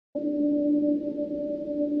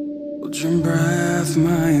Hold your breath,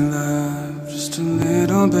 my love, just a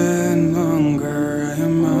little bit longer. I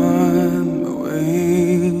am on my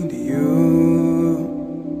way to you.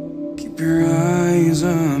 Keep your eyes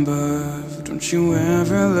above, don't you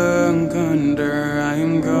ever look under. I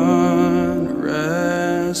am gonna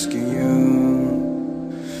rescue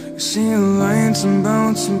you. You see the lights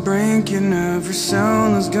about to break, and every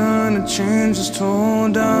sound is gonna change. Just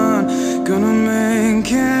hold on, gonna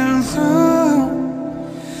make it through.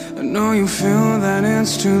 I know you feel that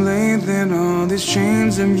it's too late, that all these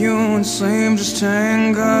chains have you enslaved. Just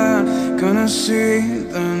hang on, gonna see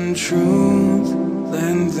the truth.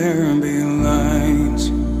 Let there be light.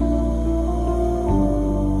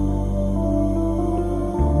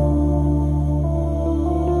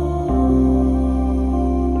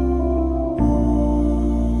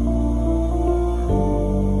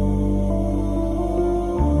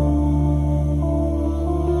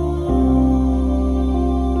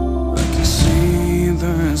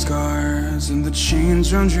 Scars and the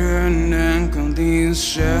chains round your neck, all these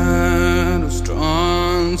shadows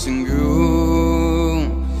taunting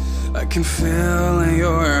you. I can feel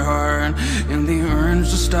your heart and the urge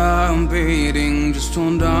to stop beating. Just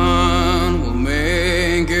hold on, we'll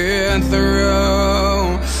make it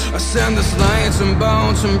through. I said this light's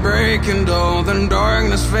about to break and all the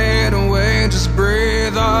darkness fade away. Just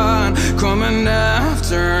breathe on, coming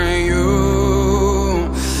after you.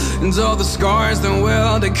 And all the scars that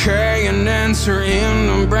will decay and enter in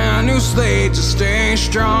a brand new slate. Just stay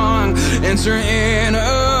strong, enter in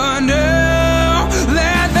a new.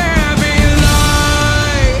 Let there be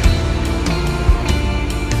light.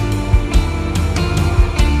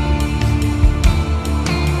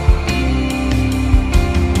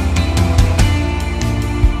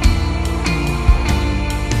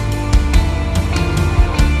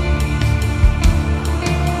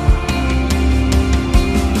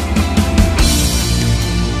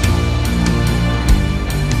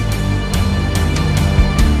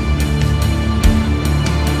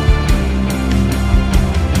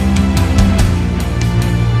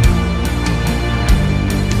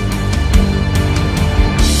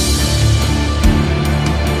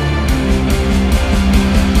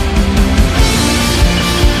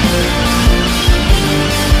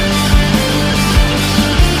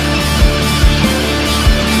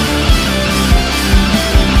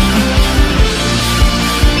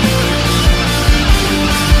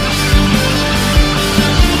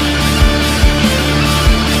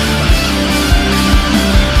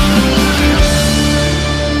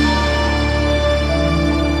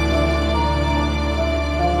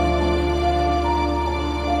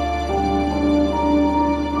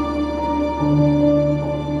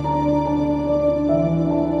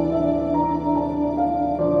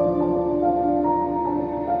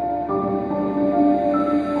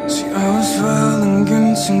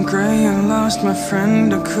 And gray, I lost my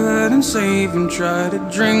friend I couldn't save, and tried to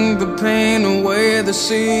drink the pain away. The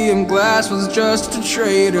sea of glass was just a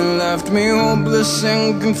traitor, left me hopeless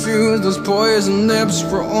and confused. Those poison lips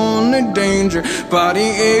were only danger. Body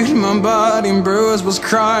ached, my body bruised, was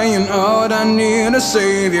crying out, I need a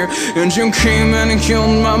savior. And you came and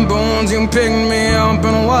killed my bones. You picked me up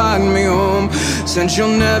and walked me home. Said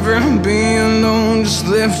you'll never be alone, just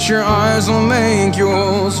lift your eyes, I'll make you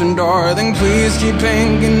whole. And darling, please keep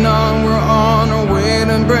hanging on, we're on our way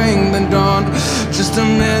to bring the dawn. Just a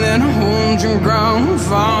minute, hold your ground.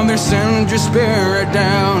 Father, send your spirit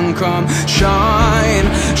down. Come shine,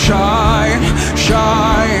 shine, shine.